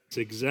It's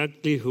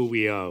exactly who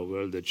we are.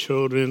 We're the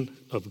children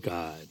of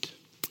God.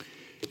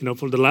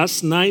 For the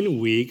last 9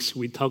 weeks,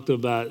 we talked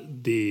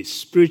about the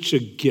spiritual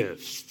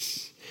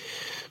gifts.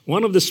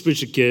 One of the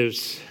spiritual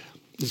gifts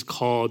is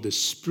called the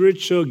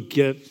spiritual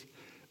gift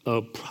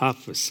of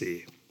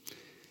prophecy.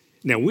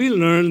 Now, we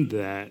learned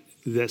that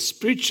the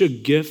spiritual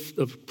gift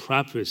of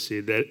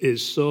prophecy that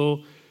is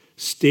so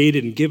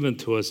stated and given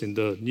to us in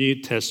the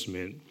New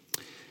Testament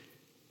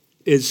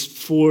is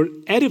for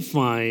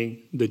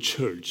edifying the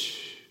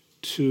church,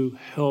 to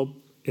help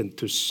and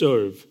to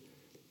serve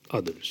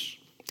others.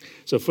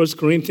 So 1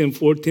 Corinthians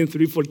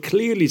 14:3-4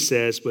 clearly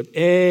says, "But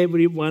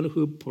everyone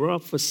who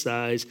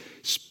prophesies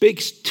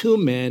speaks to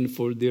men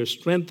for their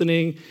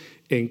strengthening,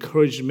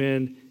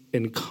 encouragement,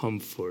 and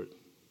comfort."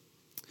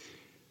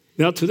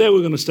 Now today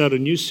we're going to start a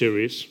new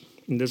series,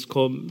 and that's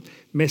called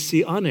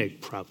Messianic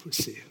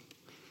Prophecy.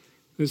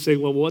 You say,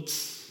 well,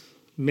 what's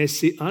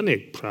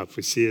Messianic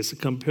prophecy as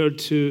compared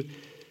to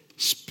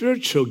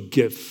spiritual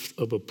gift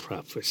of a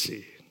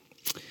prophecy?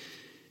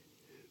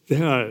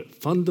 They are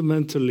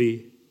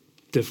fundamentally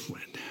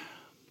different.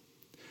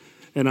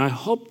 And I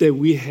hope that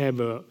we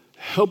have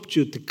helped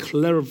you to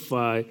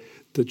clarify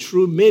the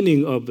true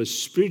meaning of a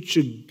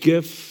spiritual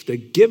gift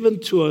that given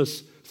to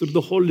us through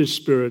the Holy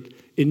Spirit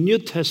in New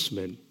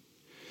Testament.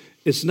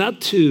 It's not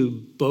to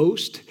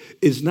boast.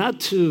 It's not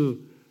to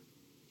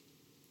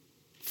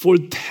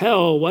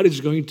foretell what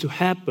is going to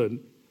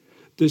happen.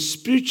 The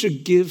spiritual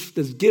gift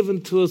that's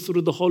given to us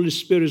through the Holy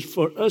Spirit is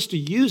for us to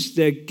use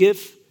that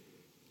gift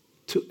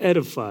to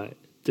edify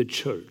the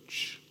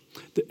church,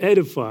 to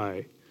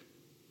edify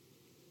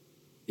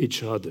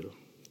each other,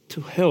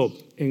 to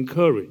help,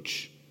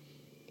 encourage,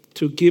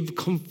 to give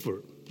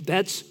comfort.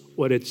 That's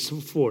what it's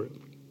for.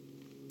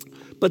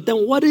 But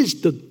then what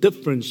is the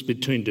difference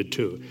between the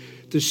two?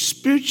 The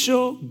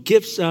spiritual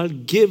gifts are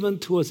given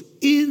to us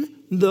in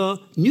the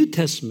New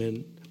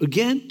Testament,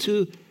 again,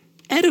 to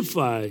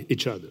edify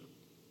each other.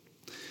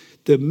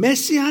 The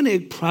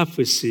Messianic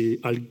prophecy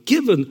are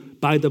given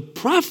by the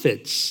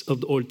prophets of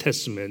the Old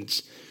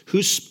Testament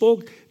who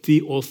spoke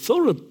the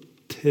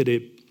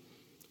authoritative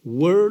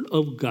word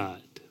of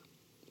God.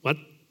 What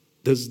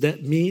does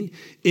that mean?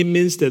 It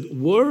means that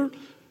words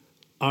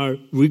are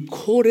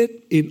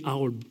recorded in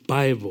our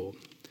Bible.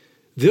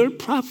 Their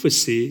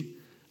prophecy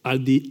are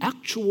the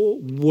actual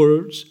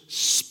words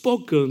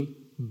spoken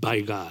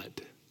by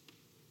God.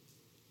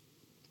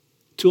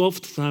 Too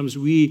often times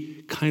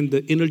we kind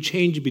of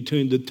interchange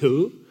between the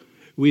two.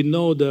 We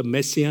know the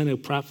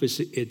Messianic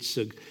prophecy, it's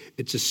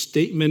a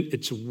statement,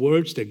 it's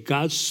words that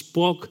God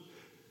spoke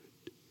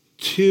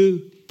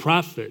to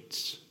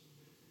prophets.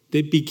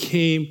 They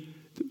became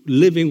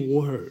living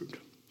word.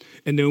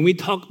 And then when we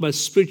talk about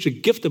spiritual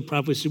gift of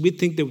prophecy, we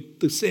think that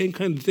the same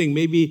kind of thing.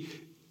 Maybe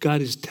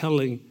God is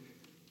telling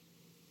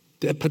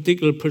that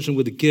particular person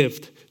with a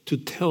gift to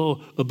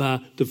tell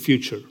about the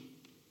future.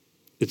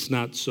 It's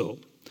not so.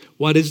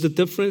 What is the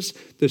difference?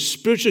 The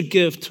spiritual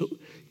gift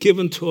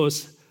given to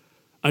us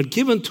are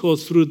given to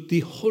us through the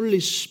Holy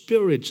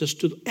Spirit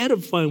just to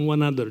edify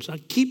one another. So I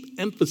keep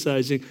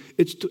emphasizing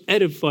it's to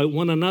edify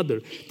one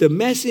another. The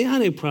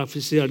Messianic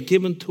prophecy are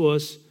given to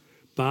us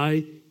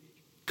by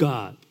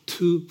God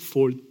to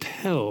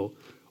foretell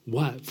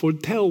what?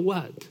 Foretell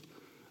what?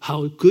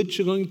 How good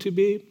you're going to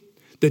be?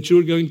 That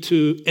you're going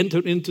to enter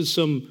into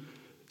some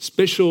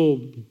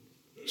special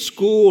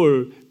school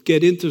or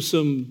get into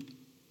some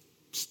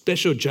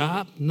special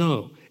job?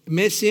 No.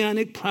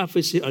 Messianic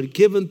prophecy are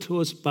given to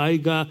us by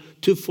God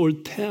to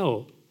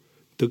foretell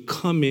the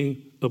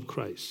coming of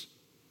Christ.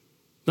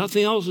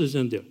 Nothing else is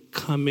in there.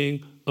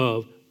 Coming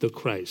of the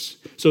Christ.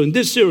 So in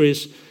this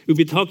series, we'll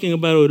be talking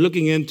about or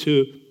looking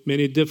into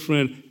many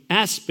different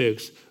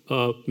aspects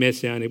of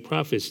Messianic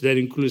prophecy. That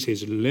includes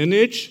his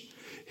lineage,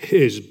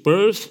 his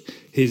birth,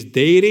 his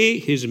deity,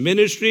 his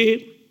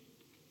ministry,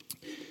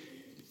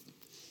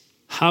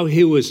 how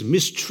he was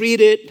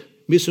mistreated,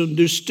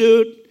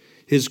 misunderstood,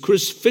 his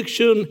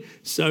crucifixion,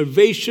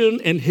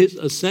 salvation, and his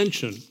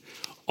ascension.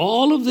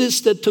 All of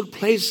this that took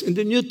place in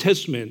the New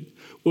Testament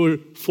were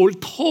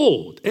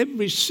foretold,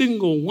 every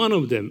single one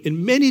of them,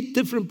 in many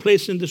different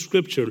places in the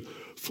scripture,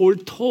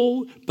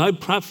 foretold by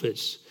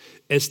prophets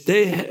as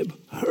they have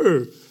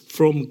heard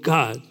from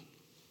God.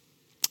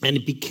 And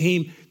it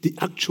became the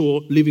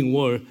actual living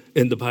word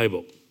in the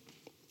Bible.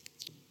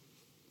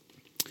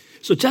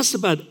 So just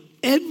about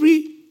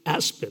every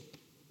aspect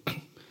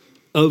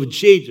of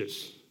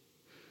Jesus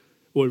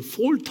were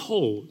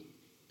foretold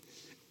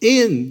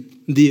in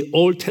the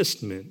Old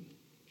Testament,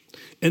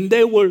 and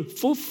they were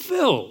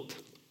fulfilled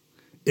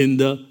in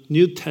the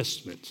New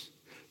Testament.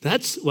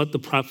 That's what the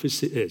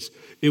prophecy is.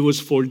 It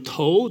was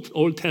foretold,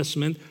 Old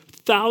Testament,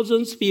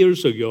 thousands of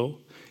years ago,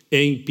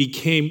 and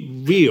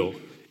became real.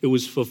 It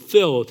was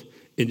fulfilled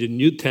in the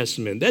New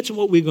Testament. That's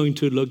what we're going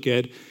to look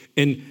at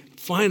and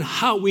find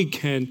how we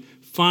can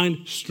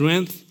find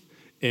strength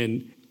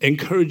and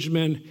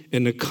encouragement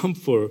and a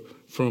comfort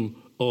from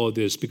all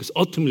this, because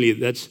ultimately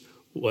that's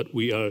what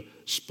we are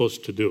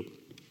supposed to do.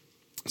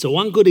 So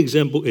one good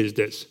example is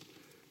this.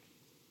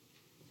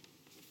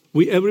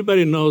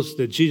 Everybody knows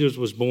that Jesus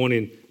was born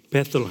in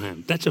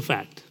Bethlehem. That's a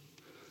fact.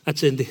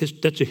 That's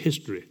a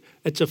history.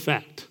 That's a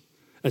fact.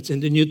 That's in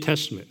the New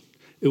Testament.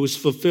 It was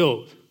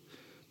fulfilled.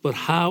 But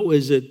how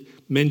is it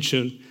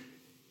mentioned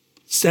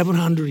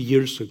 700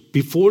 years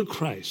before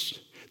Christ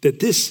that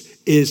this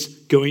is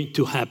going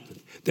to happen?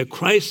 That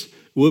Christ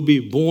will be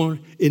born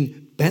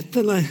in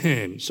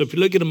Bethlehem. So if you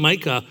look at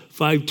Micah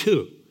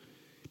 5:2,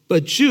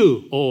 but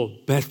you, O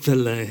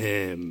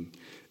Bethlehem,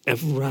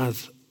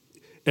 Ephrathah.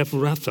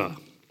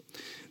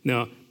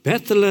 Now,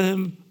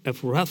 Bethlehem,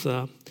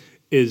 Ephrathah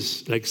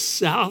is like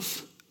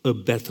south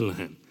of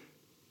Bethlehem.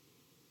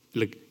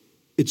 Like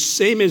it's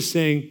same as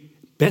saying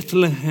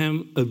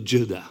Bethlehem of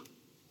Judah.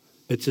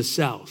 It's the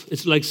south.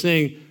 It's like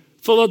saying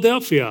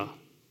Philadelphia.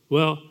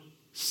 Well,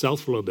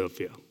 South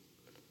Philadelphia.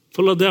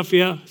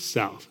 Philadelphia,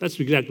 south. That's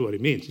exactly what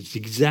it means. It's the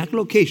exact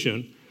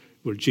location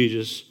where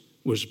Jesus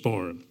was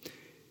born.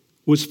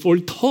 Was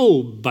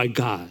foretold by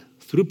God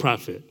through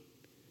prophet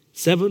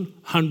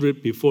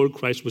 700 before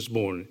Christ was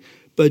born.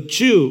 But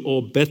you,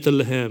 O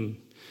Bethlehem,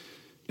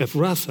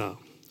 Ephrathah,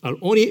 are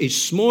only a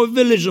small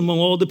village among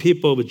all the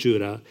people of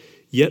Judah,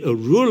 yet a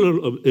ruler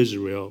of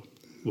Israel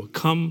will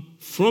come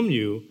from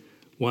you,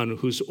 one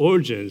whose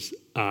origins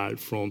are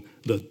from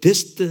the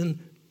distant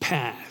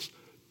past.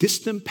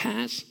 Distant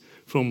past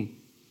from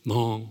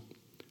long,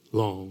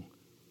 long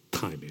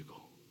time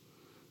ago.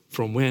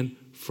 From when?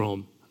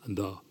 From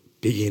the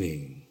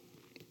beginning.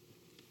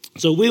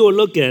 So we will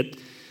look at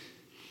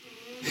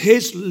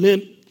his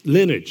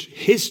lineage,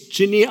 his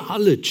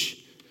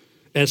genealogy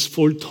as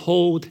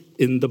foretold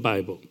in the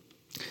Bible.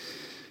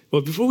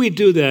 But before we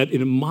do that,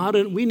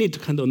 we need to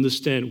kind of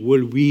understand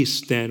where we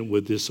stand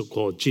with this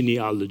so-called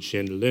genealogy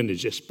and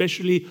lineage,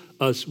 especially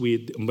us,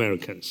 we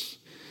Americans.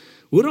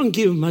 We don't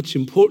give much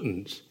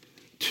importance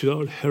to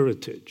our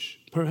heritage,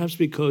 perhaps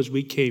because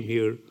we came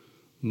here,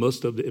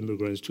 most of the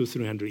immigrants,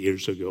 200-300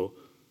 years ago,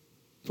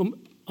 from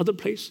other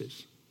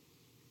places.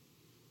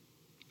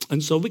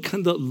 And so we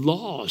kind of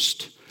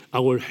lost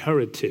our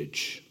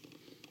heritage.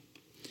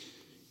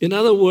 In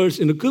other words,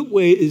 in a good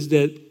way, is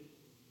that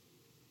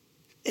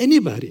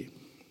anybody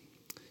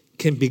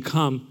can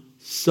become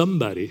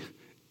somebody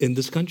in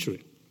this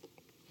country.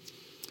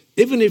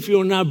 Even if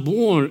you're not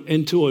born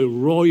into a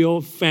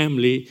royal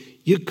family,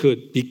 you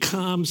could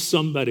become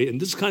somebody in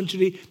this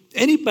country.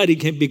 Anybody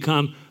can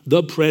become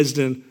the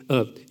president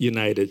of the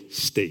United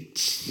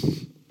States.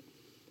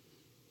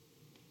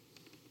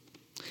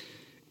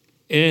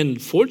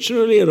 And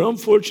fortunately or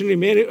unfortunately,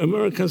 many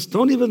Americans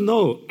don't even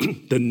know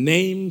the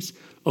names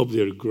of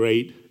their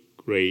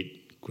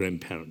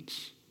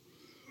great-great-grandparents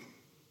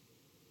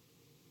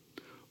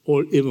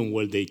or even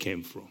where they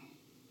came from.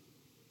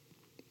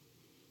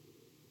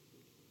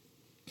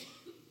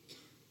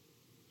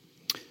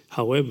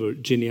 However,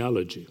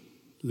 genealogy,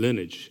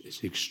 lineage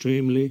is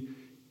extremely,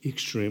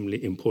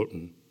 extremely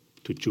important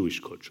to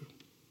Jewish culture.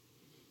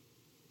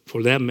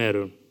 For that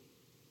matter,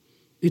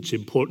 it's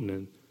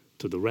important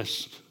to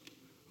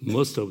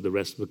most of the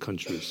rest of the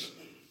countries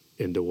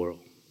in the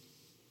world.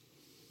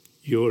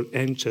 Your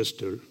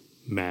ancestor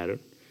matter,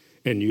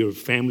 and your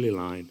family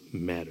line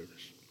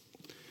matters.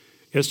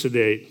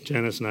 Yesterday,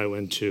 Janice and I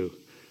went to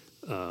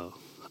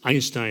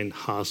Einstein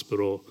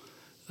Hospital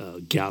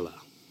Gala.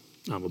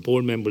 I'm a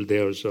board member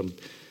there, so I'm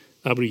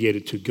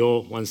obligated to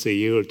go once a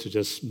year to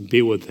just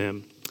be with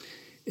him.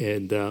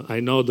 And I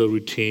know the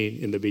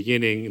routine in the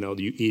beginning,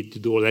 you eat,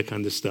 you do all that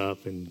kind of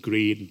stuff, and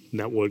greet,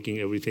 networking,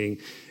 everything.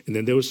 And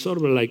then there was sort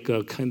of like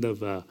a kind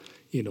of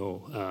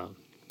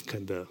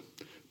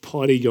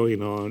party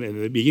going on. And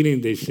in the beginning,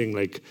 they sing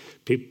like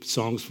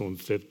songs from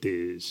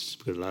 50s,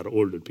 because a lot of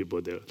older people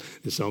there,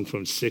 the songs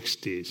from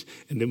 60s.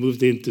 And they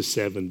moved into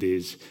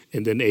 70s,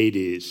 and then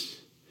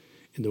 80s.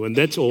 And when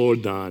that's all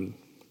done,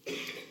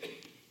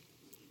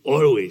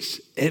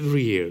 always,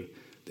 every year,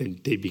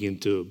 then they begin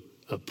to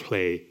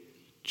play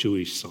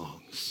Jewish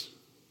songs.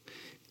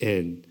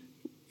 And,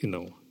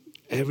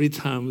 every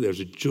time there's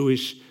a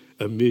Jewish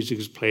music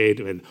is played,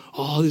 and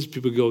all these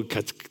people go,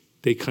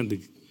 they kind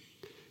of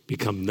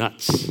become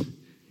nuts.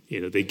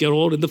 They get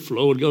all in the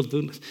flow.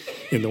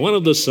 And one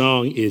of the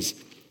songs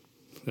is,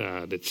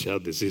 let's see how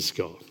this is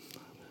called.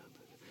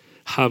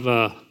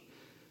 Hava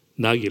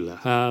Nagila,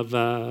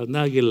 Hava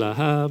Nagila,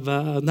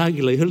 Hava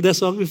Nagila. You heard that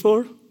song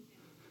before?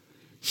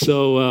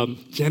 So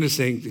Janice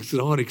saying, she's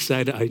all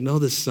excited. I know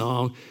the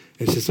song.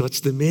 And she says, what's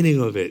the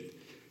meaning of it?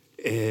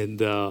 And,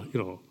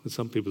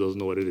 some people don't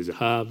know what it is.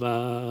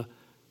 Hava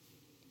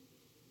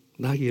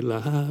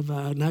Nagila,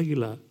 Hava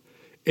Nagila.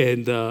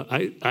 And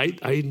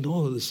I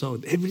know the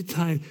song. Every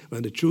time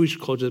when the Jewish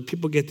culture,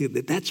 people get there,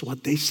 that's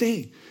what they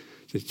sing.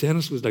 So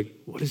Janice was like,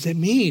 what does that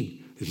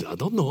mean? He said, I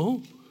don't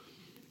know.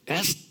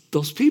 Ask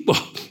those people.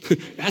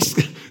 Ask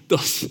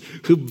those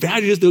who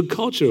values their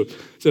culture.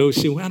 So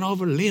she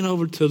leaned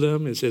over to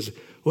them and says,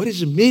 what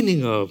is the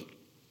meaning of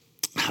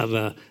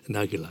Hava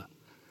Nagila?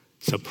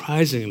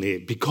 Surprisingly,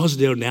 because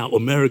they're now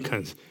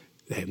Americans,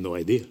 they have no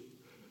idea.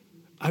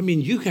 I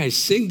mean, you guys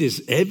sing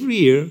this every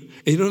year,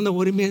 and you don't know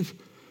what it means.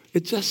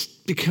 It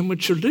just became a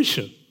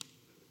tradition.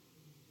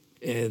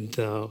 And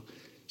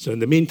So in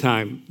the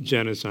meantime,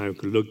 Janice and I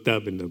looked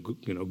up in the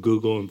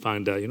Google and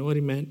found out, you know what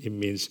it meant? It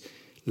means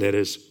let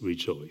us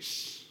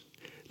rejoice.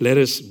 Let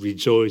us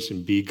rejoice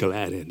and be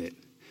glad in it.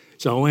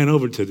 So I went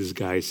over to this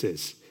guy and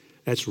says,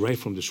 that's right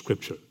from the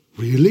scripture.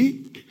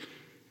 Really?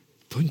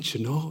 Don't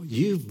you know,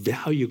 you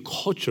value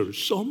culture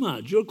so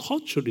much. Your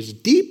culture is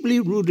deeply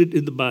rooted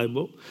in the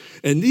Bible.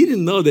 And you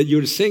didn't know that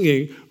you're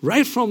singing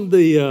right from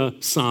the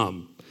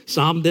Psalm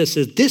that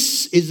says,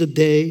 this is the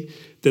day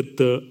that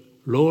the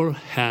Lord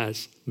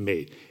has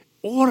made.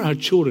 All our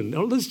children,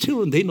 all those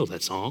children, they know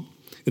that song.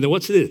 And then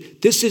what's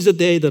it? This is the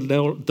day that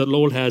the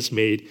Lord has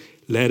made.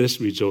 Let us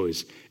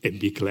rejoice and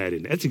be glad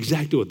in it. That's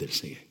exactly what they're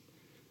singing.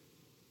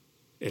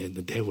 And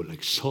they were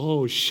like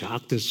so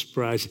shocked and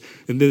surprised.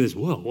 And then it's,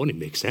 well, only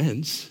makes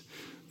sense.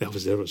 That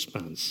was their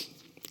response.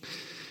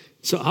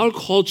 So our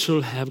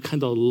culture have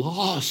kind of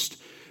lost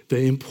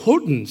the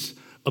importance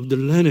of the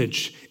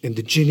lineage and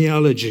the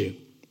genealogy.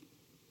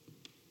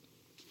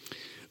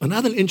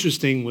 Another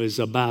interesting was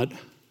about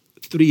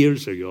 3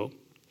 years ago,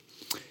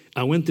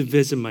 I went to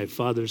visit my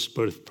father's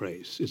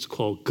birthplace. It's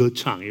called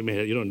Gechang.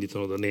 You don't need to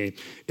know the name.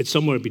 It's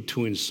somewhere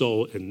between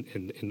Seoul and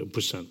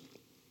Busan.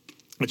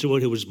 That's where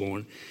he was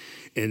born.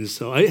 And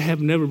so I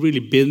have never really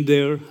been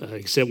there,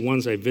 except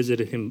once I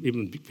visited him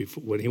even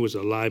before, when he was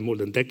alive more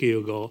than a decade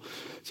ago.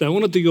 So I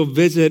wanted to go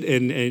visit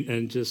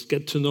and just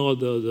get to know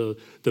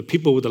the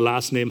people with the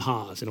last name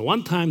Haas. And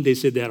one time they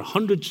said there are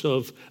hundreds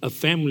of a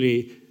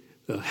family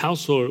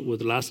household with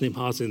the last name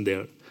Haas in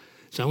there.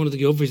 So I wanted to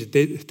go visit.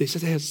 They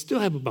said they still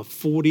have about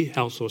 40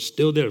 households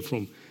still there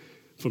from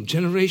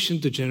generation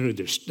to generation.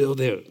 They're still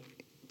there.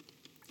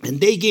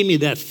 And they gave me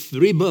that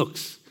 3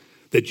 books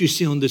that you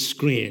see on the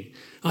screen.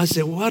 I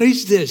said, what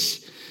is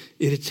this?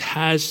 It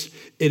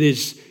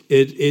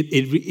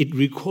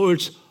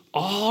records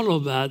all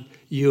about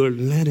your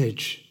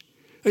lineage.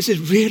 I said,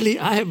 really?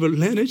 I have a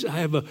lineage? I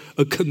have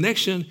a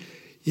connection?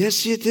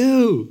 Yes, you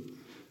do.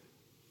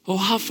 Oh,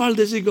 how far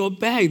does it go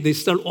back? They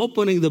start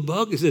opening the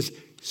book. It says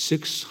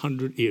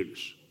 600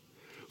 years.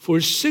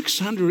 For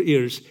 600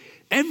 years,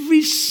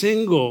 every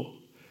single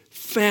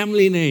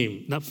family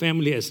name, not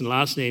family as in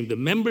last name, the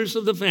members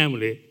of the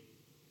family,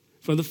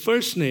 from the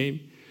first name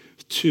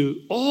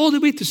to all the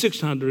way to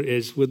 600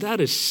 is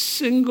without a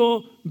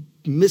single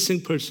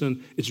missing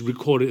person is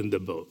recorded in the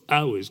book.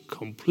 I was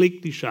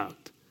completely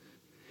shocked.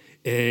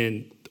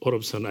 And all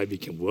of a sudden I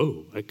became,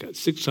 whoa, I got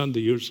 600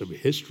 years of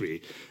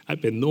history. I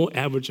bet no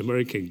average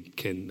American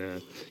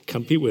can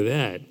compete with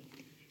that.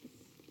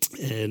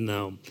 And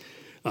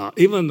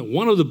even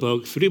one of the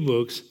books, 3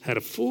 books, had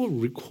a full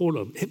record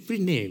of every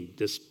name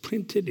that's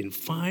printed in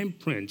fine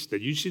prints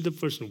that you see the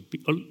first one.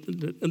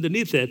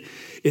 Underneath that,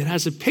 it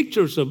has the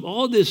pictures of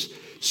all this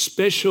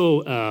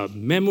special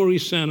memory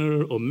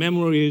center or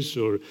memories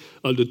or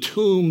the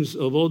tombs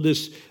of all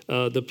this,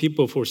 the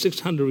people for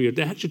 600 years.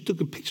 They actually took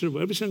a picture of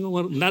every single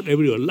one, not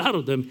every, a lot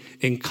of them,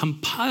 and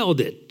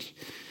compiled it.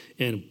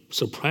 And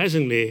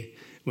surprisingly,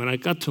 when I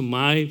got to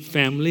my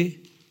family,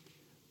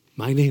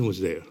 my name was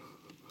there.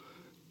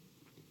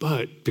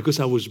 But because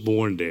I was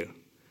born there.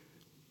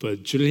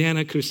 But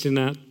Juliana,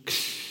 Christina,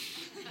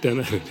 they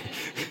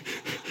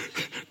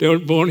were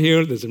born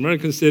here, there's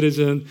American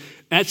citizen.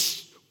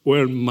 That's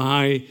where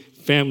my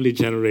family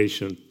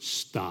generation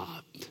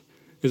stopped.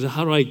 He said,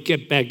 how do I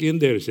get back in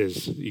there? He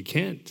says, you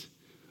can't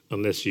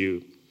unless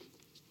you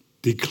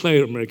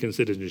declare American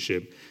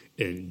citizenship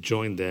and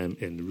join them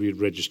and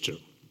re-register.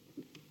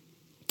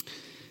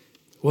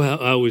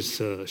 Well, I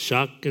was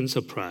shocked and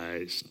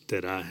surprised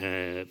that I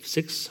have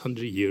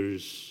 600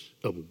 years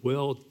of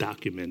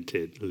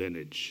well-documented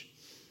lineage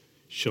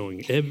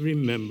showing every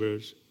member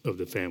of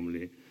the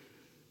family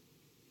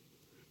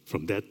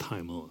from that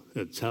time on.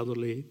 It's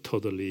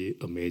totally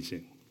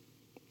amazing.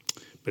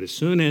 But as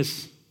soon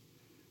as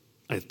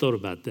I thought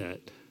about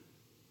that,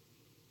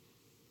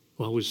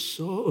 what was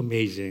so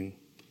amazing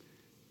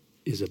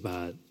is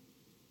about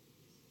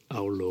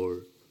our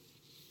Lord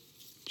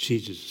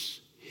Jesus,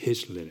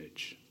 his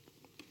lineage.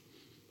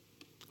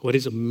 What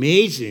is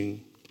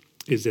amazing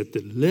is that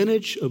the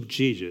lineage of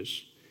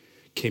Jesus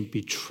can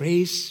be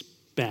traced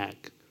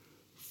back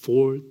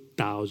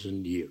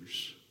 4,000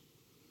 years.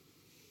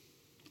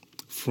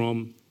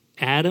 From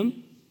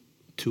Adam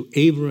to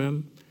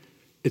Abraham,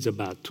 it's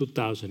about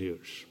 2,000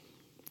 years.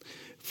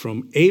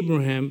 From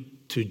Abraham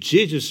to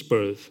Jesus'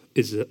 birth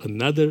is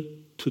another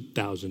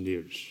 2,000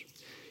 years.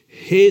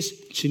 His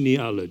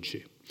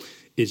genealogy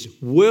is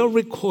well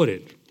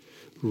recorded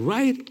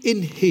right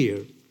in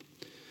here,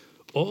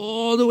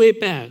 all the way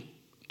back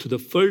to the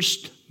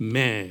first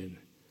man,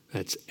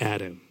 that's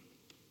Adam.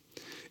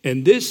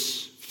 And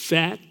this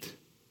fact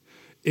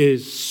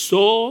is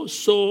so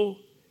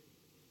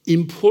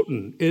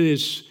important. It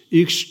is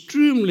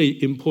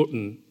extremely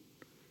important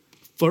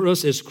for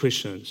us as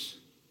Christians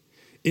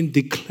in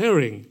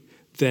declaring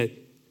that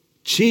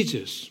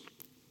Jesus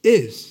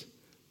is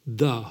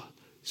the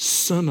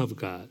Son of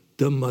God,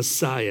 the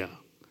Messiah.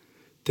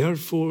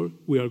 Therefore,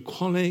 we are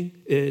calling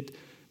it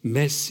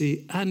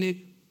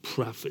Messianic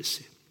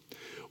prophecy.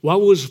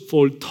 what was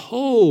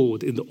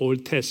foretold in the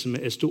Old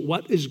Testament as to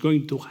what is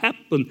going to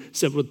happen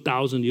several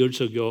thousand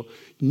years ago,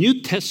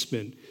 New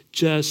Testament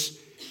just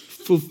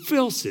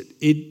fulfills it.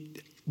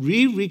 It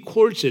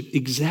re-records it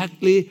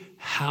exactly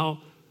how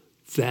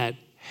that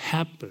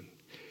happened.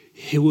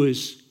 He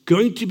was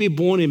going to be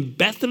born in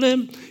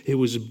Bethlehem. He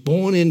was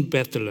born in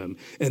Bethlehem.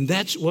 And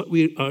that's what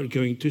we are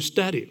going to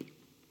study.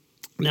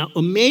 Now,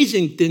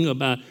 amazing thing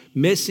about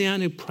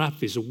Messianic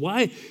prophecy,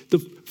 why the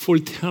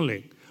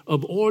foretelling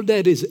of all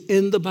that is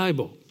in the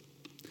Bible?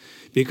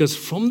 Because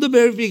from the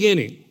very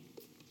beginning,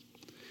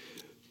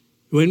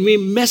 when we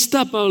messed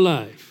up our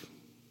life,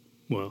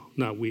 well,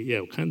 not we,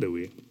 yeah, kind of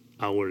we,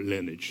 our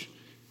lineage,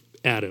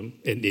 Adam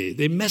and Eve,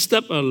 they messed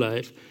up our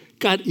life.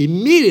 God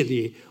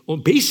immediately, or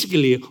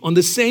basically on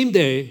the same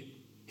day,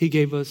 he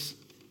gave us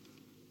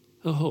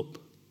a hope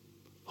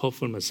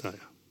for Messiah.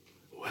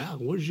 Well,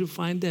 where did you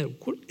find that?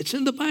 It's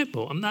in the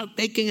Bible. I'm not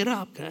making it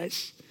up,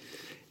 guys.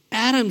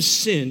 Adam's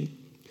sin,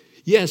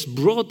 yes,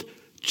 brought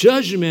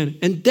judgment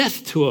and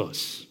death to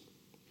us.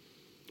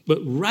 But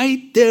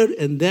right there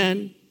and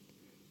then,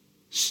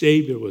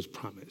 Savior was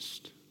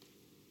promised.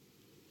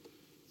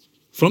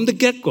 From the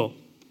get-go,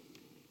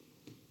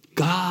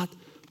 God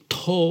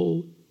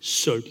told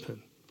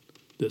serpent,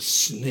 the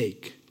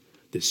snake,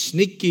 the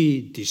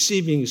sneaky,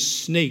 deceiving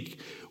snake,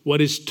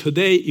 what is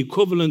today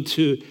equivalent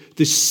to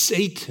the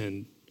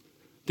Satan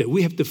that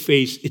we have to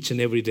face each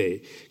and every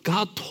day.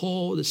 God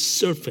told the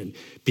serpent,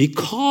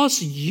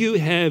 because you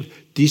have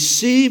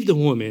deceived the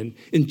woman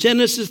in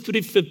Genesis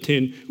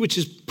 3:15, which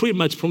is pretty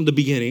much from the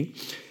beginning,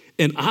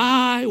 and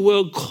I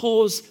will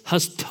cause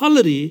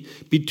hostility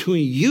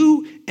between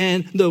you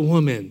and the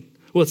woman.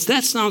 Well,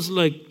 that sounds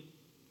like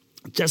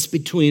just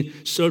between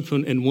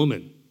serpent and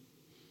woman.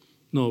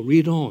 No,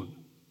 read on.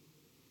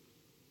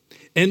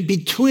 And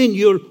between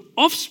your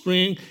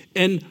offspring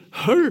and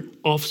her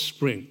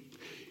offspring.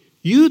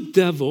 You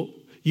devil,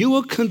 you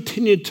will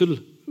continue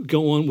to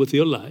go on with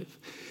your life.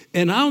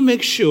 And I'll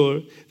make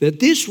sure that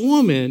this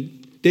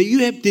woman that you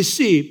have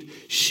deceived,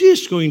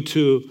 she's going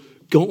to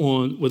go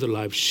on with her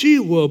life. She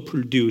will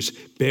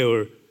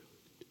bear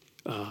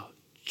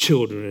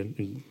children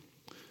and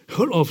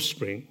her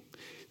offspring.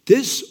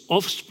 This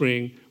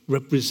offspring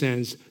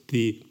represents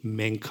the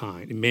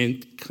mankind.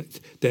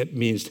 That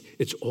means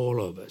it's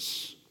all of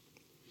us.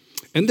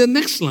 And the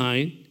next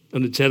line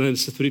on the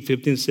Genesis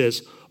 3:15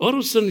 says, all of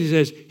a sudden he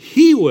says,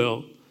 he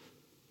will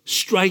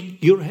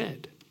strike your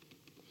head.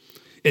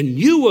 And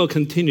you will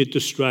continue to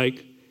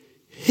strike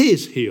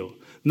his heel.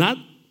 Not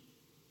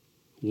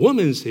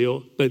woman's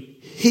heel, but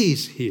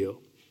his heel.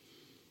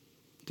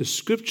 The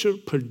scripture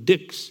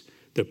predicts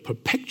the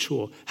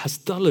perpetual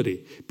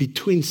hostility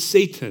between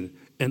Satan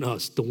and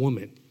us, the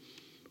woman,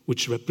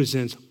 which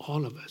represents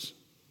all of us.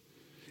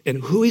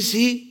 And who is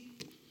he?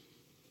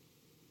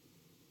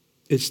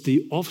 It's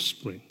the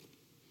offspring.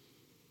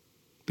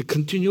 The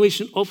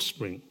continuation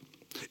offspring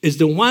is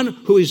the one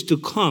who is to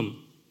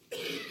come,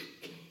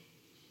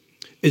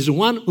 is the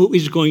one who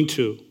is going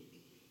to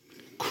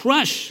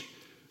crush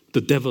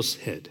the devil's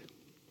head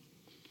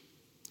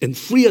and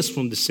free us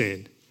from the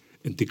sin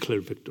and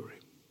declare victory.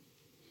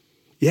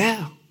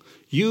 Yeah,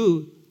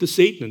 you, the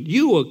Satan,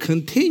 you will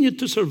continue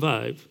to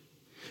survive.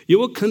 You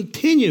will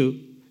continue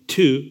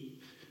to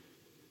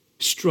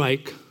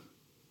strike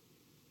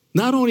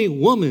not only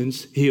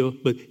woman's heel,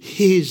 but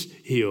his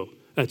heel.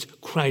 That's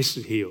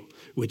Christ's heel,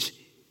 which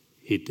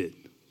he did.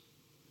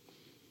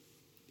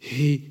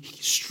 He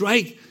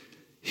struck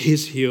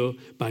his heel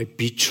by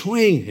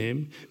betraying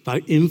him,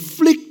 by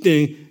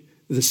inflicting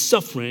the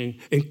suffering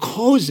and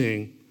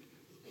causing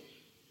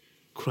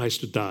Christ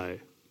to die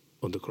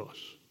on the cross.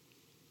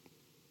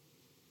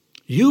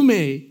 You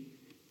may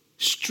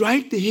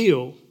strike the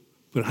heel,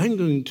 but I'm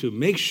going to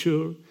make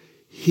sure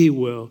he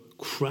will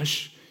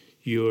crush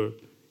your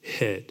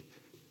head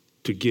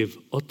to give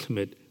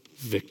ultimate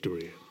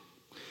victory.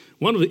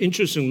 One of the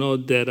interesting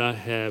notes that I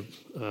have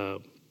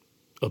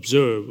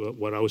observed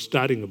when I was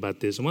studying about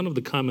this, one of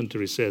the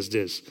commentaries says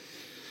this: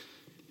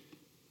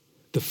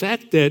 the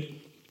fact that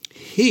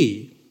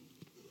he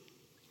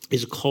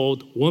is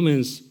called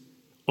woman's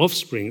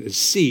offspring, a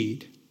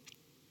seed,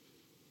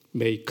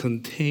 may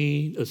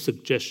contain a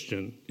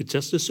suggestion, it's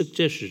just a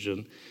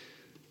suggestion,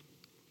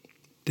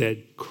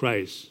 that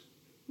Christ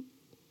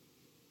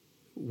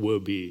will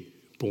be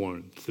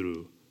born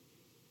through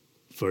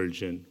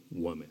virgin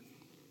woman.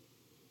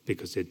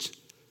 Because it's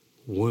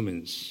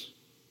woman's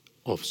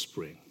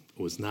offspring.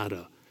 It was not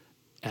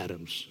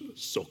Adam's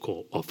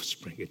so-called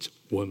offspring. It's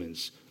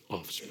woman's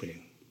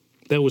offspring.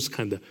 That was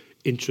kind of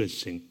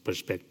interesting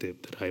perspective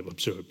that I've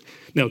observed.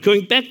 Now,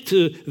 going back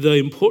to the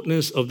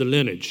importance of the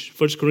lineage,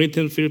 1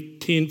 Corinthians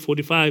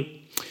 15:45,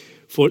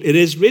 for it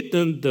is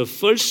written, the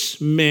first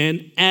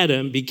man,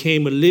 Adam,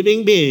 became a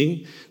living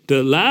being.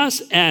 The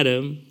last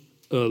Adam,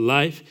 a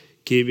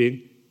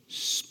life-giving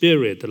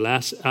spirit. The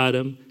last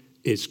Adam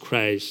is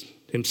Christ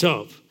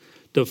himself.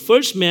 The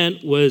first man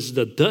was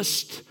the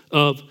dust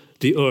of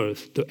the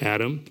earth, the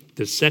Adam.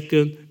 The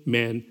second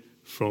man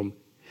from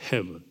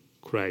heaven,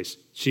 Christ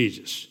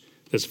Jesus.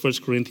 That's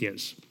 1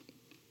 Corinthians.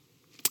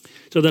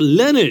 So the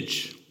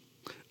lineage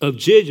of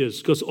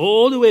Jesus goes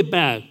all the way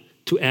back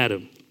to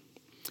Adam.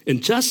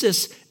 And just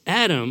as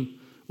Adam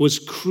was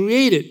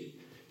created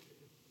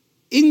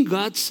in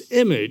God's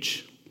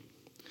image,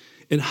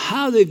 and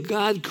how did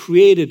God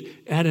created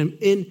Adam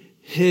in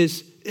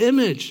his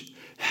image?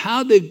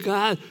 How did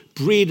God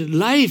breathe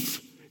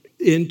life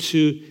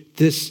into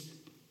this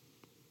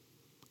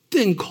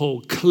thing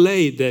called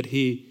clay that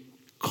he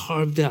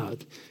carved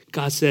out?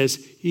 God says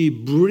he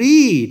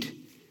breathed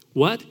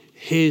what?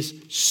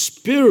 His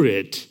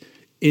spirit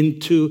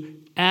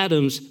into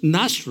Adam's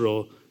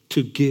nostril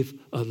to give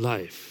a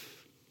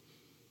life.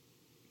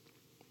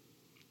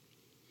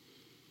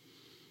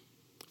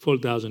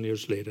 4,000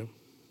 years later,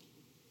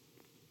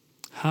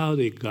 how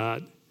did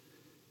God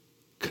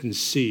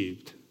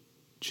conceive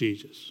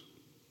Jesus?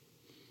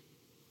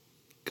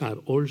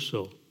 God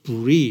also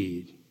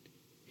breathed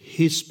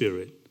his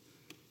spirit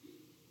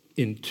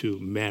into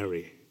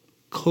Mary,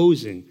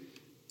 causing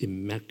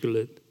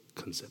immaculate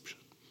conception.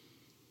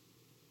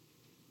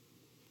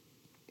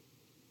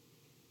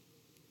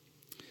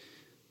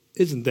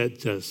 Isn't that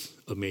just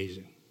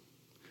amazing?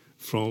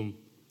 From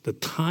the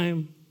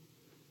time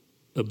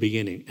of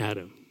beginning,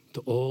 Adam,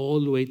 to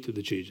all the way to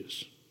the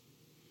Jesus.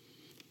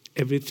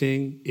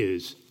 Everything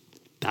is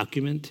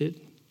documented.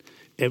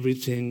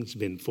 Everything's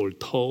been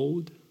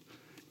foretold.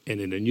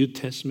 And in the New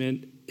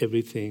Testament,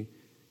 everything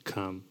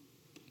comes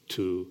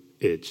to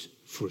its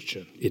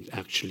fruition. It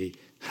actually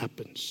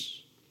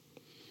happens.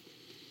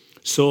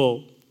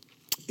 So,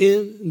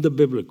 in the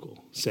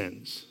biblical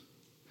sense,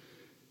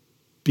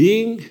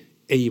 being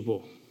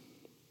able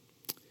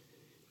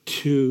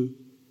to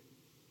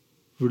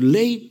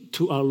relate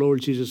to our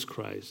Lord Jesus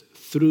Christ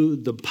through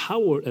the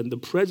power and the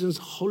presence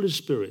of the Holy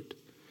Spirit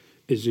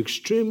is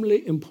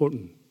extremely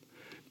important,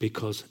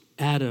 because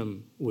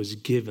Adam was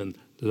given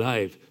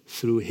life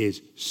through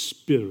his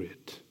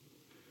spirit,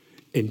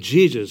 and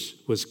Jesus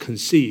was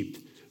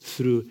conceived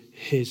through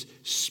his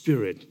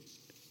spirit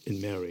in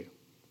Mary.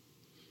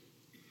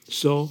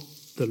 So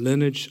the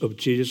lineage of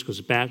Jesus goes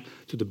back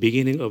to the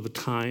beginning of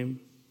time,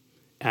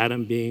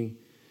 Adam being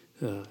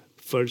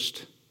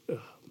first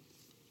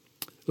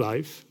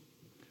life,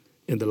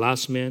 and the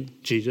last man,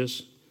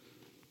 Jesus,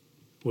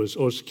 was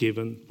also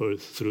given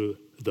birth through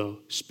the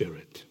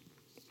Spirit.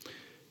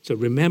 So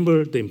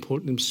remember the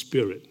important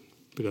Spirit,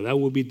 because that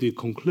will be the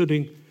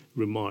concluding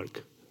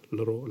remark a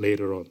little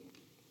later on.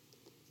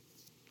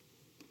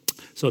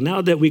 So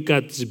now that we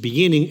got the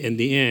beginning and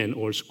the end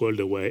all squared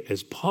away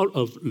as part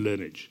of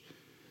lineage,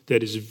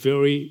 that is a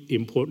very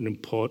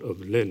important part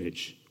of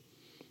lineage.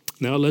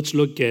 Now let's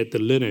look at the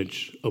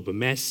lineage of a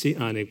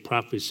messianic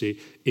prophecy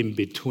in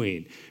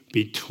between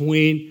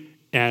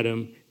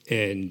Adam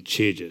and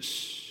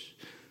Jesus,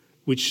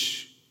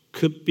 which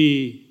could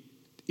be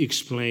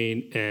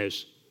explained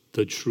as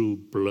the true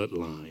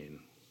bloodline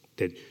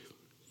that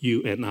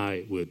you and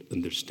I would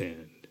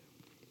understand.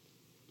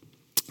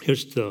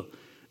 Here's the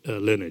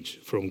lineage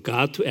from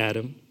God to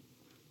Adam,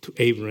 to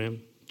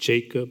Abraham,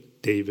 Jacob,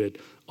 David,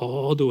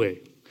 all the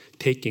way,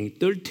 taking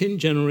 13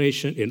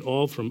 generations in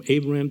all from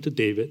Abraham to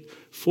David,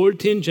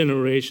 14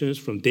 generations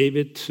from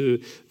David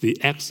to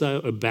the exile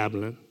of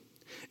Babylon,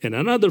 and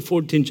another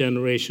 14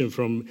 generations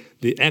from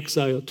the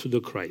exile to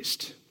the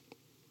Christ.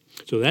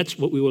 So that's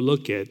what we will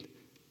look at.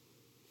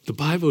 The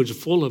Bible is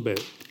full of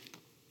it.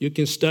 You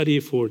can study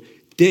for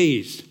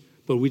days,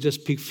 but we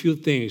just pick few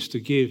things to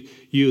give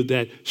you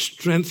that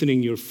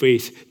strengthening your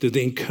faith, to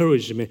the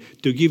encouragement,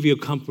 to give you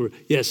comfort.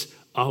 Yes,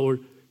 our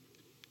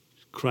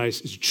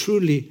Christ is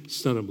truly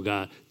Son of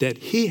God, that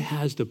he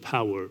has the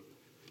power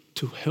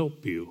to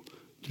help you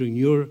during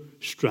your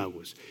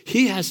struggles.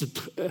 He has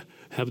to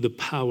have the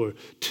power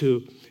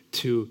to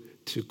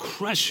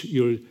crush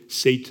your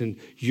Satan,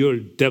 your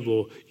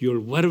devil, your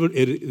whatever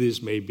it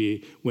is may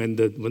be when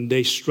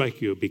they strike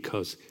you,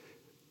 because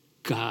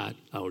God,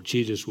 our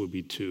Jesus, will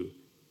be to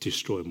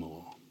destroy them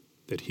all.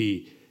 That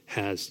he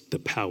has the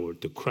power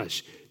to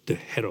crush the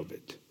head of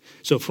it.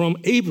 So from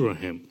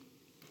Abraham,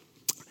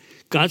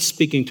 God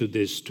speaking to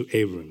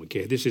Abraham,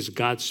 okay? This is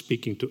God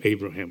speaking to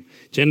Abraham.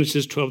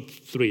 Genesis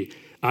 12:3,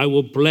 I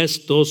will bless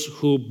those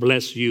who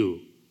bless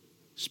you,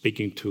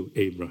 speaking to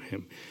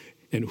Abraham.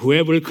 And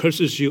whoever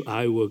curses you,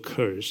 I will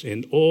curse.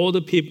 And all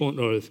the people on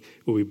earth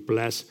will be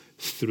blessed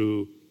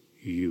through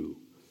you.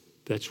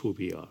 That's who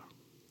we are.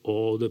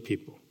 All the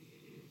people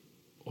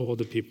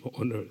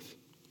on earth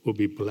will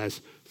be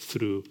blessed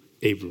through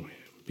Abraham,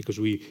 because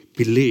we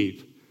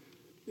believe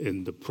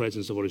in the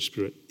presence of the Holy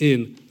Spirit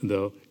in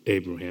the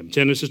Abraham.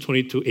 Genesis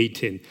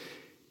 22:18,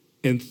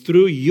 and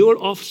through your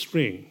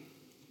offspring,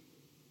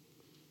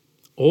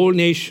 all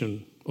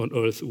nations on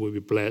earth will be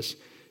blessed,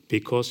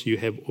 because you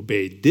have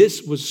obeyed.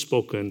 This was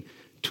spoken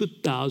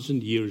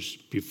 2,000 years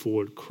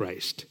before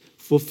Christ.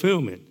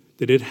 Fulfillment,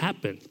 that it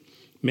happened.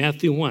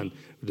 Matthew 1,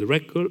 the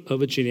record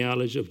of a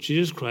genealogy of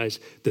Jesus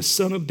Christ, the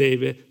son of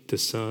David, the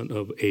son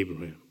of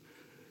Abraham.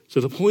 So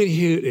the point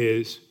here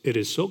is, it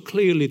is so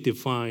clearly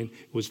defined,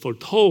 it was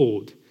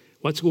foretold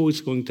what's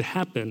always going to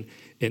happen,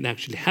 and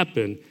actually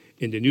happened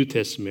in the New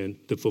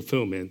Testament, the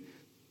fulfillment,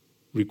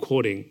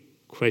 recording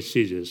Christ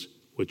Jesus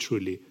was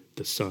truly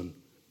the son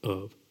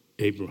of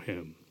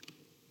Abraham.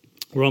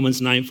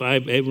 Romans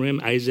 9:5, Abraham,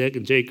 Isaac,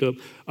 and Jacob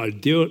are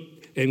their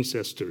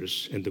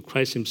ancestors, and the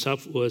Christ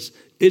himself was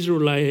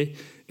Israelite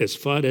as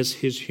far as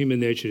his human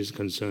nature is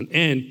concerned,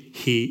 and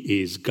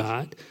he is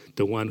God,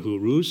 the one who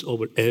rules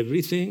over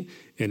everything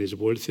and is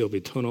worthy of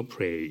eternal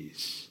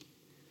praise.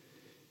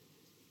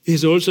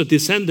 He's also a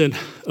descendant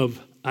of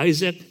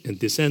Isaac and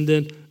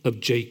descendant of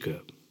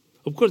Jacob.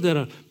 Of course, there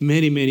are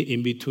many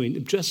in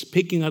between. Just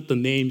picking up the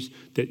names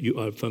that you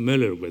are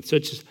familiar with,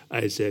 such as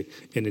Isaac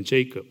and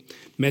Jacob.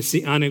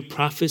 Messianic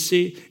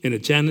prophecy in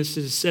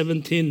Genesis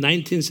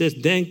 17:19 says,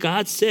 Then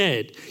God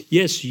said,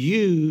 Yes,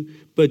 you,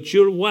 but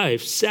your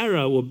wife,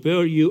 Sarah, will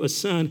bear you a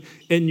son,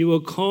 and you will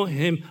call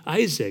him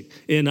Isaac.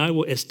 And I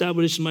will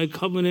establish my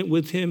covenant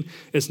with him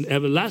as an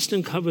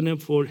everlasting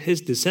covenant for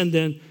his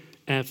descendant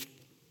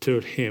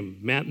after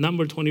him.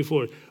 Number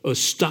 24, a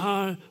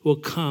star will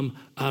come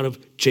out of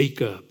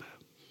Jacob.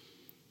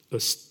 A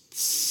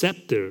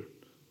scepter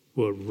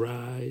will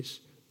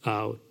rise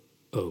out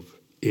of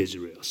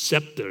Israel.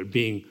 Scepter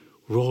being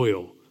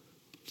royal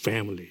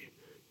family,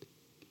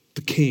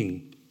 the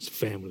king's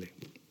family.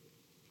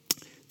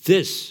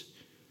 This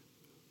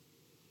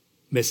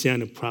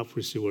messianic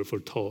prophecy was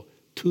foretold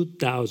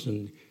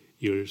 2,000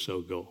 years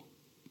ago.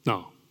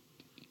 No,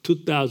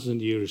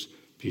 2,000 years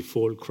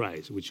before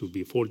Christ, which would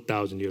be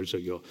 4,000 years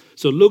ago.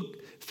 So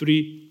Luke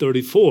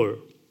 3:34,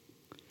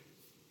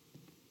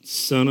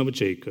 son of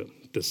Jacob,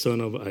 the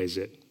son of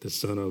Isaac, the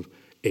son of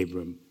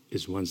Abram,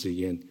 is once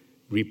again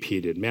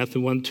repeated.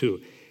 Matthew 1:2,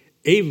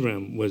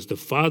 Abram was the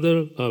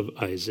father of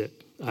Isaac,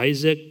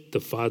 Isaac the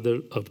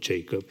father of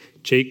Jacob,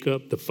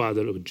 Jacob the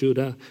father of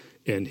Judah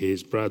and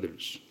his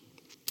brothers.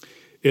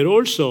 It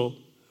also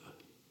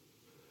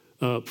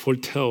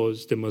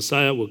foretells the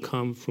Messiah will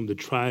come from the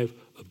tribe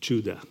of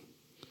Judah.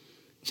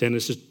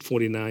 Genesis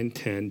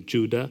 49:10,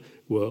 Judah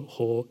will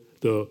hold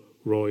the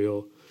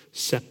royal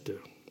scepter,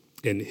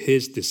 and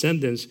his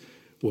descendants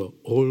will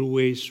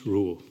always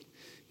rule.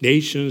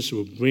 Nations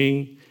will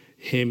bring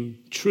him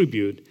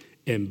tribute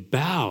and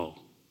bow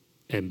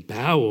in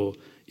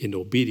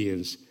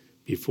obedience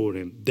before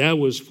him. That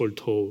was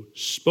foretold,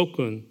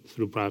 spoken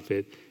through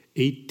prophet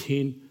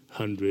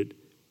 1800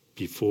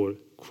 before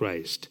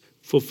Christ.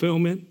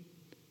 Fulfillment,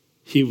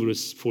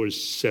 Hebrews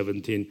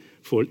 4:17,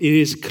 for it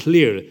is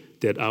clear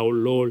that our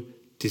Lord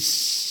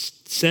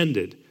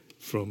descended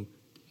from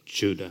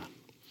Judah.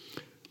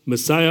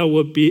 Messiah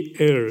will be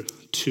heir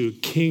to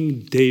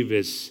King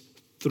David's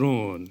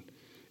throne.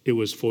 It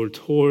was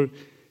foretold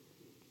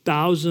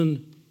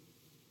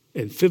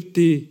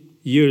 1,050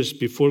 years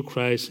before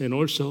Christ and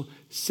also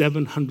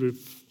 700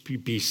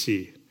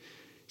 BC.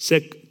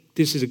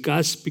 This is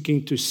God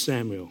speaking to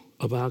Samuel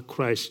about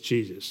Christ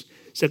Jesus.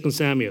 2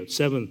 Samuel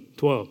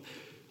 7:12.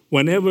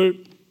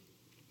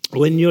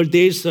 When your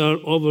days are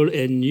over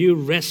and you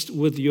rest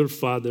with your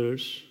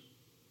fathers,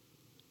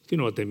 you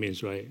know what that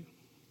means, right?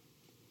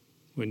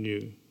 When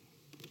you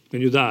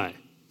die.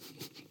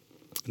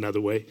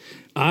 Another way,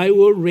 I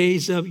will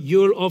raise up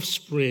your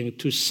offspring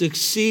to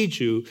succeed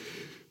you,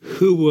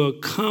 who will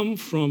come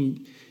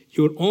from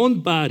your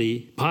own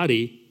body,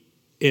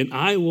 and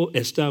I will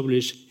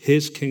establish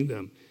his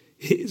kingdom.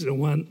 He is the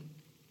one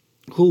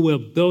who will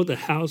build a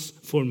house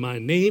for my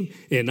name,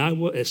 and I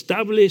will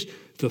establish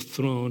the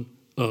throne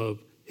of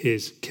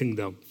his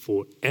kingdom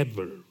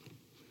forever.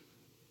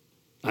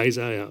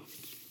 Isaiah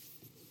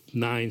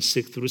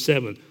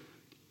 9:6-7.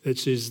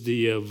 This is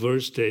the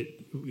verse that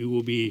we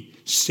will be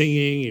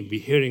singing and be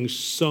hearing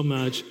so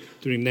much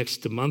during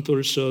next month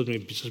or so,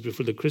 just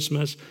before the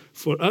Christmas.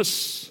 For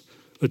us,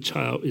 a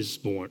child is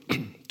born.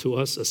 To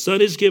us, a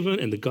son is given,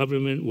 and the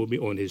government will be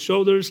on his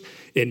shoulders,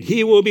 and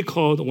he will be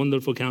called the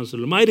Wonderful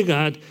Counselor, Mighty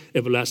God,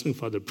 Everlasting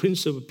Father,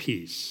 Prince of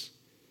Peace.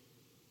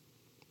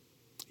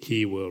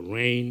 He will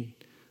reign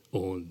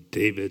on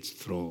David's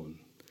throne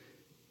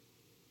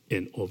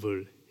and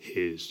over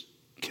his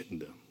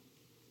kingdom.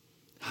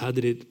 How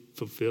did it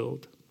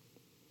fulfilled?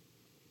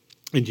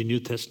 In the New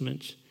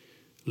Testament,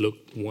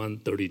 Luke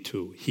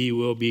 1:32. He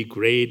will be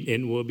great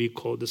and will be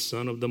called the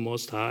Son of the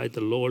Most High.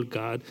 The Lord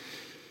God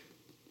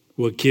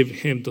will give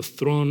him the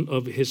throne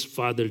of his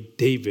father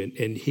David,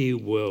 and he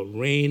will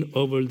reign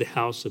over the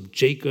house of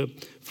Jacob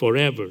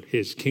forever.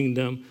 His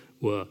kingdom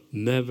will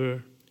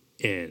never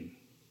end.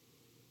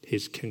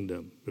 His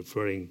kingdom,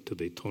 referring to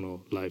the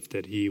eternal life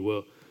that he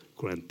will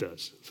grant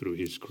us through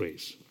his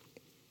grace.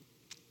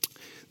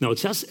 Now,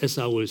 just as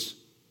I was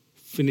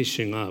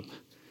finishing up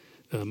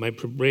my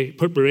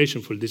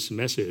preparation for this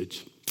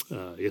message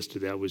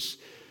yesterday, I was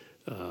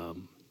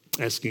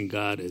asking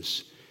God,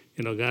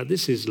 God,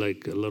 this is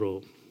like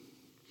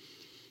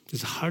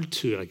it's hard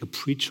to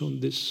preach on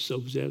this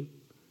subject,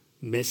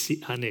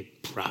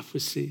 messianic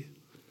prophecy.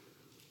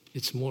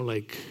 It's more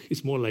like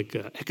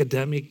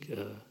academic,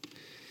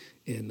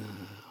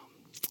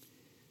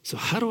 so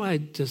how do I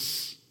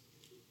just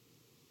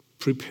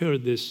prepare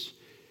this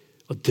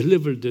or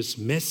deliver this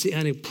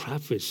messianic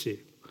prophecy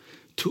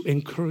to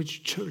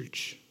encourage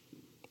church?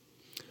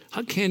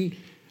 How can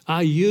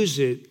I use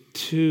it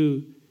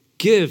to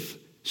give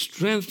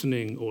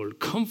strengthening or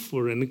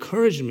comfort and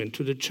encouragement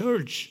to the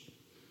church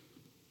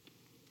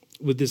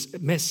with this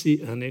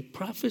messianic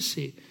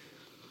prophecy.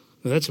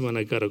 That's when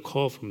I got a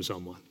call from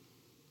someone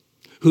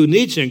who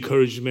needs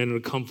encouragement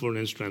and comfort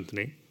and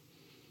strengthening.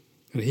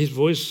 And his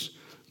voice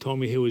told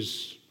me he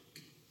was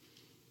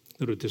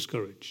a little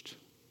discouraged.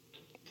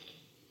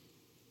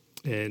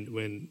 And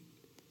when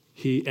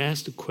he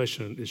asked the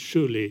question, it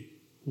surely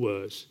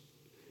was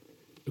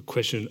a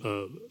question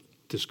of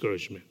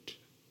discouragement.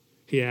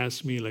 He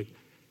asked me, like,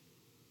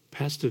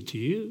 Pastor, do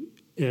you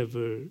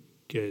ever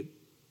get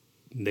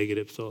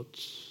negative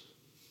thoughts?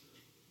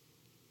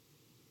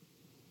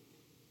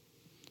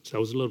 So I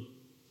was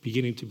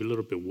beginning to be a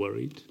little bit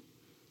worried.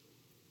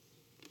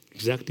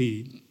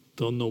 Exactly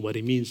don't know what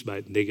he means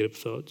by negative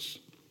thoughts.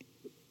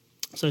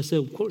 So I said,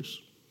 of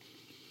course.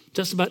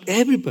 Just about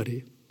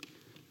everybody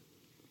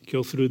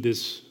go through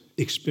this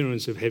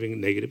experience of having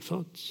negative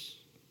thoughts,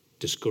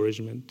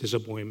 discouragement,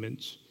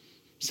 disappointments,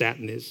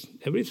 sadness,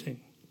 everything.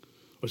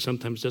 Or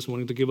sometimes just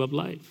wanting to give up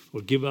life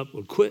or give up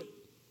or quit.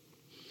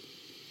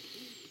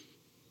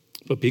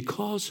 But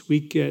because we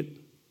get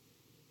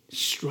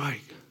struck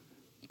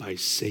by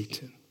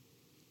Satan,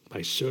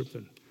 by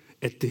serpent,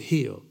 at the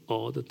heel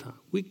all the time.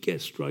 We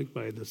get struck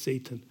by the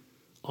Satan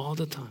all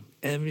the time,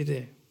 every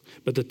day.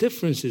 But the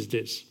difference is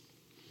this.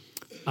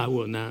 I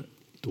will not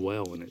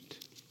dwell on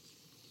it.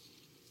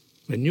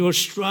 When you are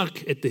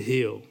struck at the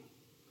heel,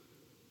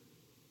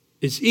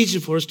 it's easy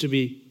for us to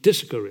be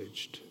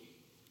discouraged,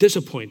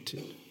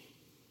 disappointed,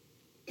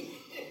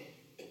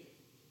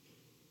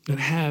 and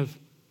have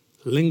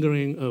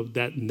lingering of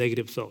that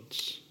negative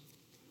thoughts.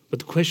 But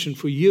the question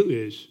for you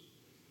is,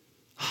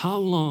 how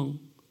long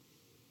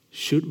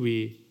should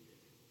we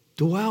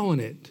dwell on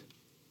it?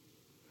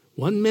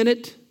 1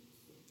 minute?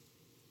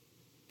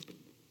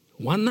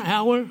 1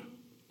 hour?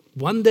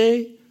 1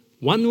 day?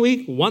 1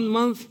 week? 1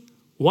 month?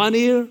 1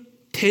 year?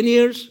 10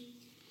 years?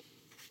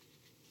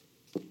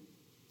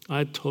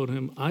 I told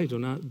him, I do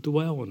not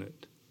dwell on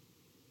it.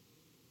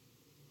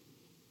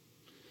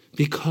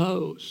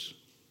 Because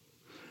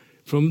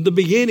from the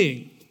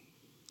beginning,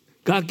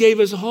 God gave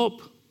us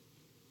hope.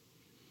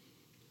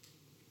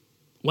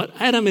 What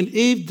Adam and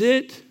Eve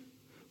did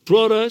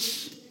brought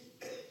us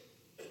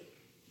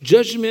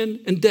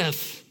judgment and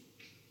death.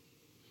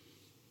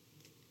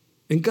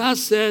 And God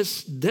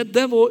says that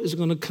devil is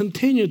going to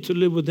continue to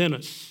live within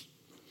us.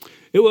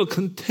 It will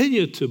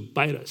continue to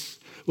bite us.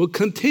 It will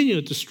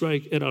continue to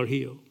strike at our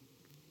heel.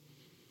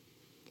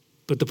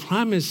 But the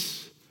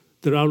promise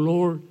that our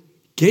Lord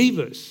gave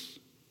us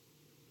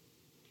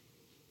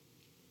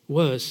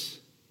was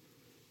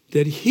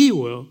that he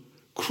will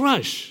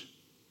crush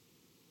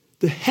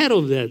the head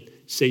of that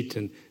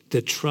Satan,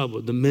 the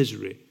trouble, the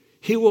misery.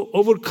 He will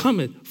overcome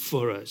it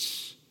for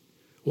us.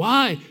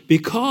 Why?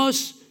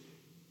 Because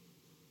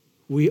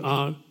we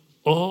are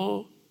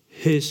all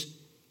his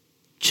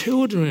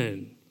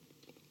children.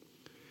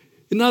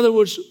 In other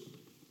words,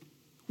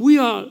 we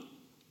are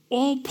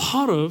all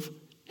part of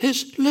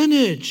his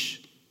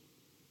lineage.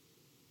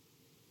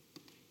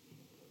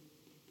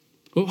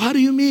 Well, how do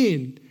you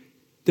mean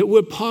that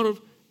we're part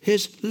of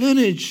his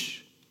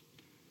lineage?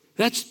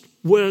 That's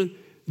where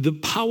the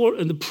power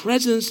and the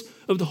presence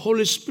of the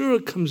Holy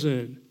Spirit comes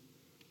in.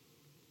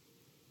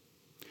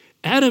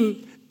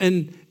 Adam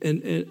and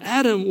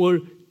Adam were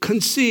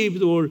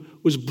conceived or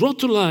was brought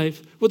to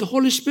life with the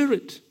Holy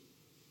Spirit.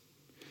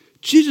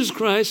 Jesus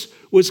Christ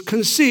was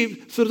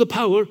conceived through the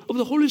power of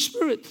the Holy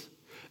Spirit.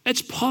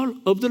 It's part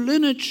of the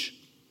lineage.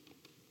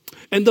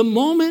 And the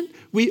moment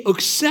we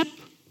accept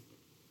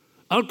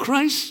our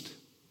Christ,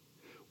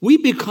 we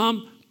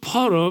become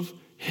part of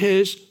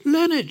his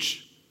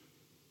lineage.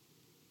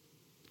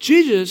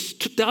 Jesus,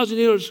 2,000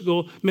 years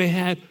ago, may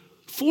have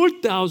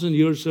 4,000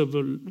 years of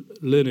a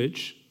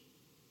lineage.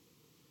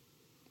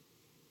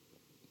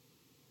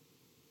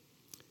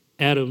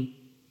 Adam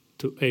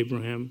to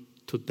Abraham,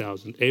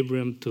 2,000.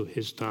 Abraham to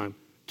his time,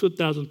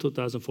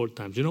 2,000, 4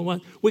 times. You know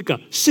what? We got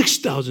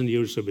 6,000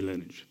 years of a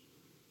lineage.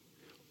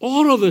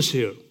 All of us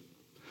here,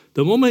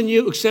 the moment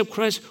you accept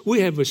Christ,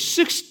 we have a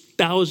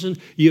 6,000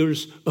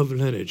 years of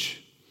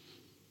lineage.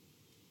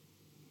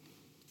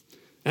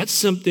 That's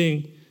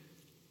something,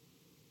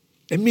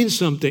 it means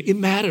something. It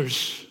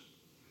matters.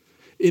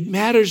 It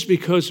matters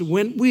because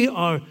when we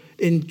are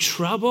in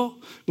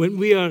trouble, when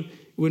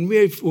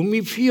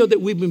we feel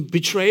that we've been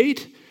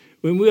betrayed,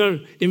 when we are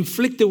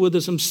inflicted with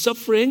some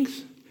suffering,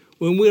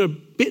 when we are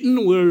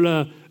bitten,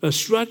 we're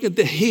struck at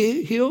the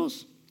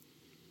heels,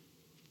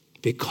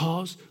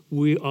 because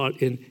we are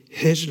in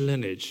his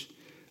lineage,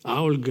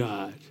 our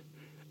God,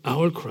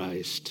 our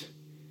Christ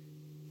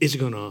is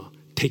going to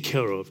take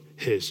care of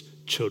his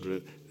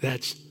children.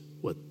 That's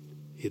what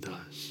he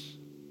does.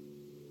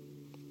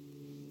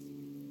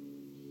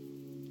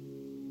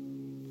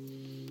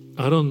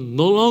 I don't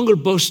no longer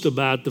boast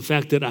about the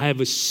fact that I have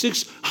a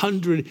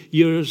 600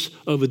 years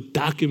of a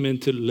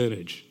documented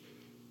lineage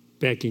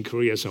back in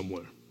Korea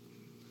somewhere.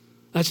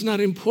 That's not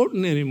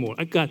important anymore.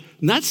 I got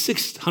not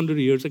 600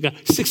 years, I got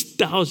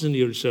 6,000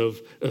 years of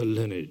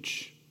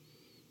lineage.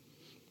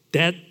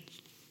 That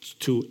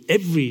to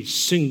every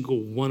single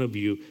one of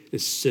you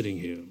is sitting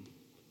here.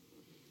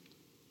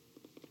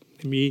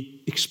 Let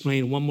me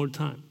explain one more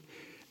time.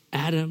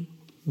 Adam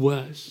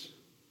was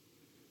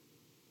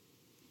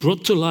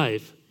brought to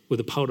life with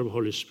the power of the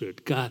Holy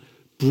Spirit. God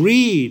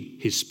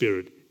breathed his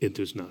spirit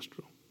into his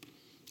nostril.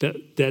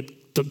 That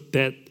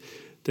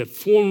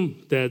form,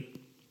 that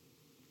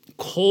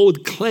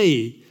cold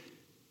clay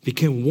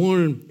became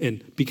warm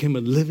and became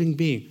a living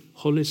being,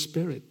 Holy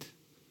Spirit.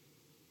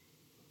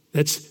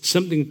 That's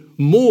something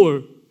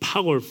more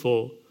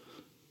powerful,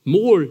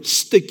 more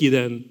sticky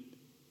than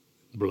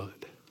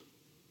blood,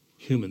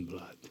 human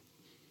blood.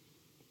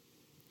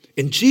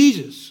 And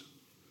Jesus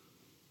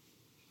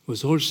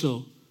was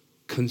also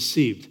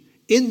conceived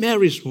in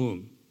Mary's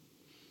womb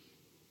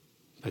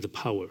by the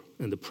power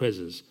and the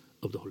presence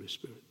of the Holy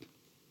Spirit.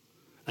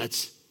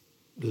 That's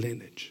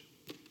lineage.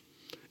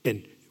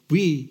 And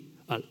we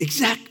are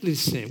exactly the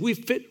same. We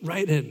fit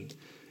right in.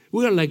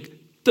 We are like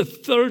the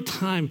third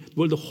time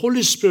where the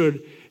Holy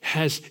Spirit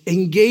has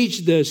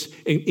engaged us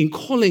in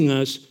calling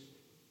us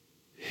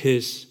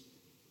his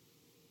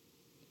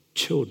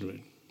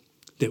children,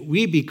 that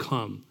we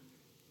become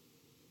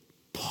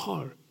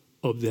part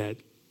of that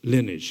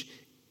lineage,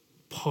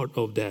 part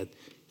of that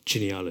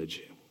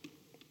genealogy.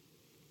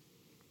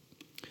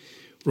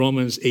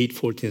 Romans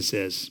 8:14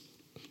 says,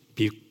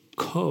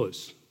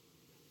 because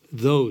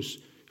those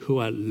who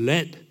are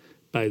led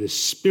by the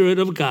Spirit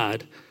of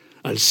God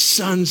are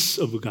sons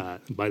of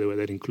God. By the way,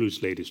 that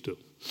includes ladies too.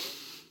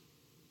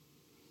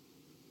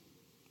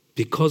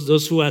 Because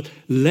those who are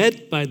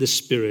led by the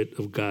Spirit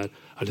of God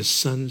are the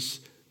sons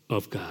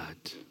of God.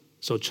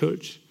 So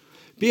church,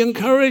 be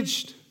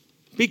encouraged,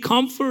 be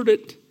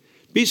comforted,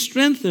 be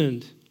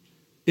strengthened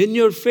in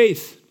your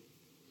faith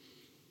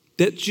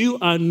that you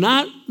are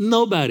not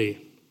nobody.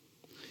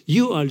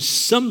 You are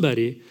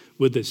somebody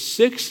with the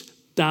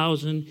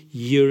 6,000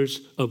 years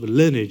of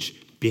lineage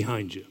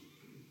behind you.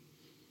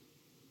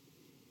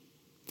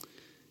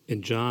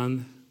 In 1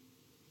 John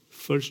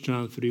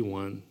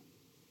 3:1,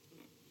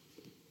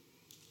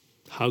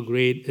 how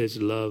great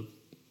is love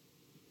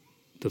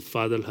the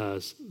Father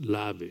has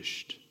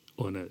lavished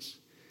on us,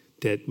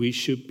 that we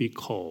should be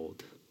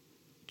called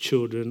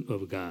children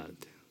of God.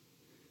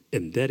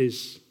 And that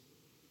is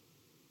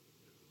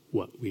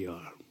what we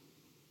are.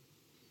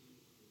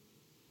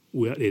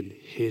 We are in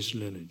his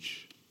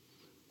lineage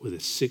with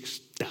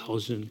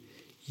 6,000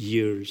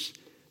 years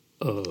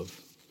of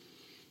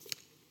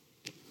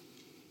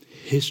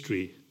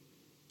history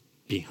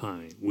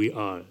behind. We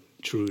are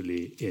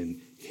truly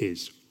in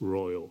his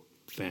royal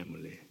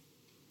family.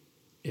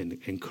 And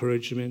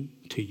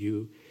encouragement to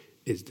you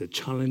is the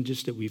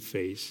challenges that we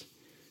face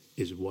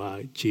is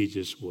why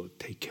Jesus will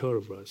take care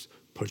of us,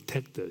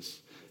 protect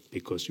us,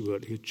 because we are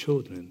his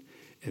children.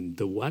 And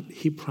what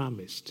he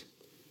promised,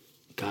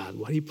 God,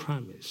 what he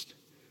promised,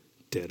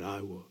 that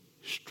I will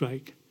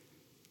strike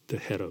the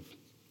head of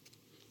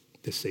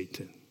the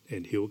Satan.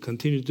 And he will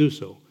continue to do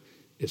so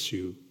as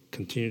you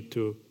continue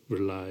to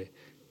rely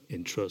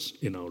and trust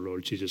in our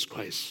Lord Jesus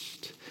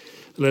Christ.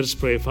 Let us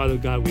pray. Father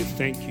God, we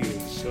thank you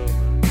so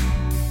much.